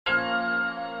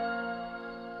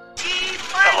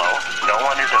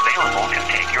available to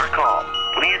take your call.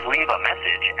 Please leave a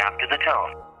message after the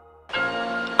tone.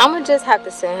 I'm gonna just have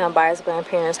to send him by his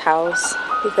grandparents' house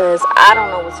because I don't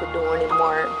know what to do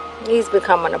anymore. He's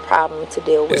becoming a problem to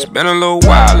deal with. It's been a little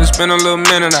while, it's been a little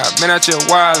minute. I've been out here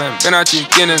wildin', been out here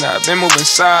getting it. I've been moving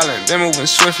silent, been moving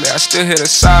swiftly. I still hear the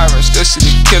sirens, still see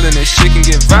the killing. This shit can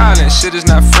get violent, shit is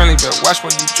not friendly. But watch where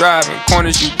you driving,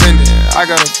 corners you bending. I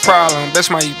got a problem,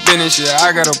 that's my you business. Yeah, I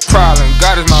got a problem,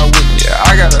 God is my witness. Yeah,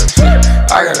 I got a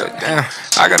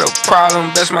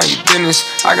problem, that's my business.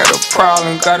 I got a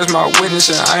problem, God is my witness.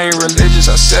 And I ain't religious,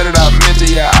 I said it, I meant it.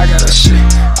 Yeah, I got a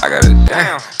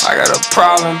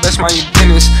problem, that's my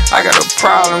business. I got a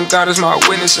problem, God is my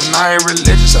witness. And I ain't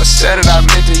religious, I said it, I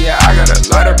meant it. Yeah, I got a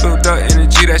lot of built up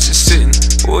energy that's just sitting.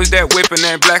 Who is that whipping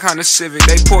that black Honda Civic?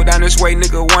 They pulled down this way,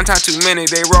 nigga, one time too many.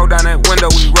 They rolled down that window,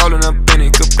 we rolling up in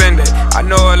it. Kapende, I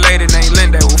know a lady named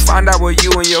Linda. We'll find out where you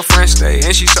and your friends stay.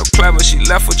 And she so clever, she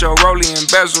left with your rollie and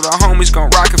bezel. The homies gon'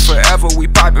 rock it forever, we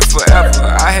poppin' forever.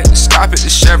 I had to stop at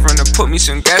the Chevron to put me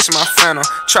some gas in my Phantom.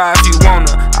 Try if you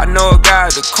wanna. I know a guy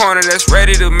at the corner that's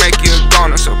ready to make you a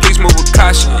goner. So please move with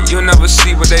caution, you'll never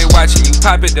see what they watching. You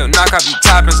pop it, they'll knock off your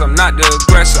toppings. I'm not the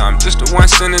aggressor, I'm just the one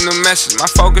sending the message. My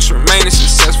focus remaining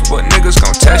successful, but niggas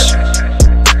gon' test you.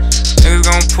 Niggas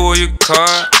gon' pull your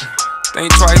card.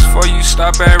 Think twice before you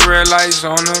stop at red lights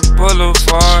on the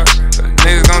boulevard. Cause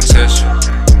niggas gon' test you.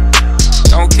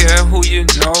 Don't care who you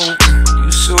know.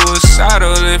 You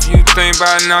suicidal if you think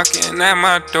about knocking at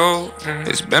my door.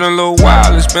 It's been a little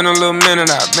while, it's been a little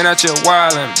minute. I've been out here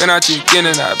wildin', been out here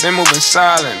getting it. I've been moving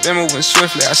silent, been moving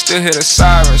swiftly. I still hear the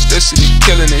sirens, still see the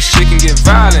killing. This shit can get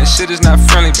violent, shit is not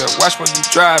friendly. But watch where you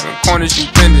driving, corners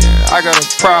you bending. I got a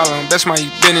problem, that's my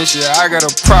business. Yeah, I got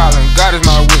a problem, God is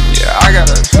my witness. Yeah, I got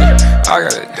a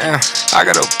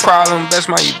problem,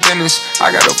 that's my business.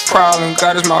 I got a problem,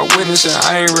 God is my witness. And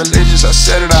I ain't religious, I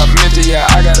said it, I meant it. Yeah,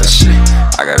 I got a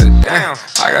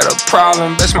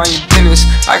problem, that's my business.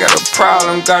 I got a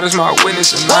problem, God is my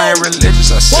witness. And I ain't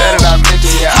religious, I said it, I meant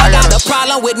it. Yeah, I got a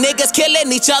problem with niggas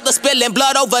killing each other, spilling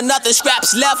blood over nothing,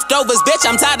 scraps leftovers. Bitch,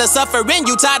 I'm tired of suffering,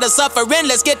 you tired of suffering.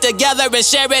 Let's get together and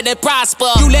share it and prosper.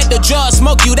 You let the drugs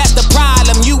smoke you, that's the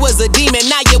problem. You was a demon,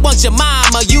 now you want your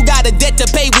mama. You got a debt to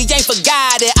pay, we ain't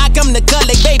forgot it. I come to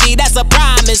collect, baby, that's a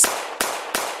promise.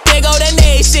 There go the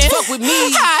nation. Fuck with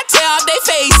me. I tear off they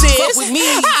faces. Fuck with me.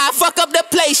 I fuck up the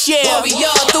place, yeah.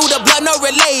 Warrior through the blood, no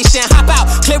relation. Hop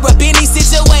out, clear up any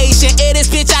situation. It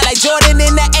is bitch out like Jordan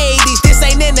in the 80s. This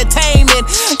ain't entertainment.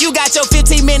 You got your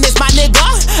 15 minutes, my nigga.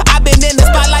 I've been in the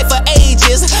spotlight for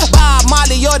ages. Bob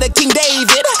Marley or the King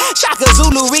David. Shaka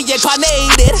Zulu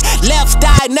reincarnated. Left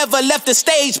eye, never left the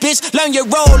stage, bitch. Learn your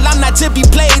role, I'm not to be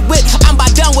played with. I'm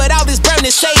about done with all this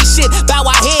burning say shit. Bow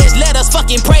our heads, let us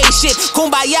fucking pray shit.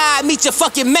 Kumbaya, meet your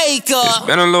fucking maker. It's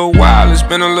been a little while, it's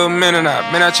been a little minute. I've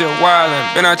been out here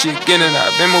wildin', been out here getting it.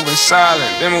 I've been moving silent,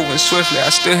 been moving swiftly. I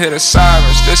still hear the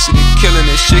sirens, still see the killing.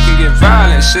 This shit can get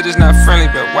violent, shit is not friendly.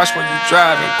 But watch where you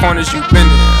driving, corners you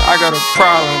bending. I got a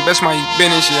problem, that's my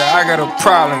business. Yeah, I got a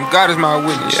problem, God is my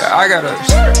witness. Yeah, I got a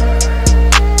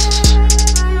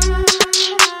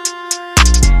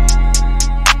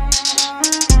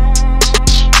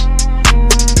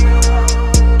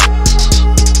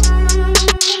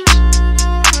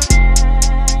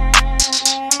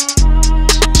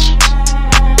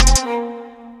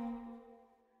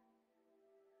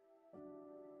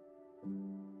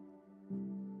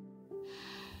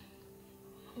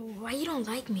Why you don't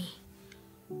like me?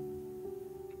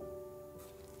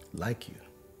 Like you?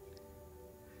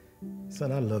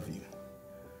 Son, I love you.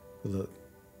 But look,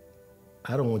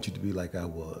 I don't want you to be like I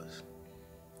was.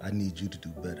 I need you to do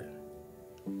better.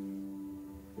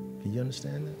 Can you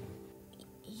understand that?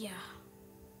 Yeah.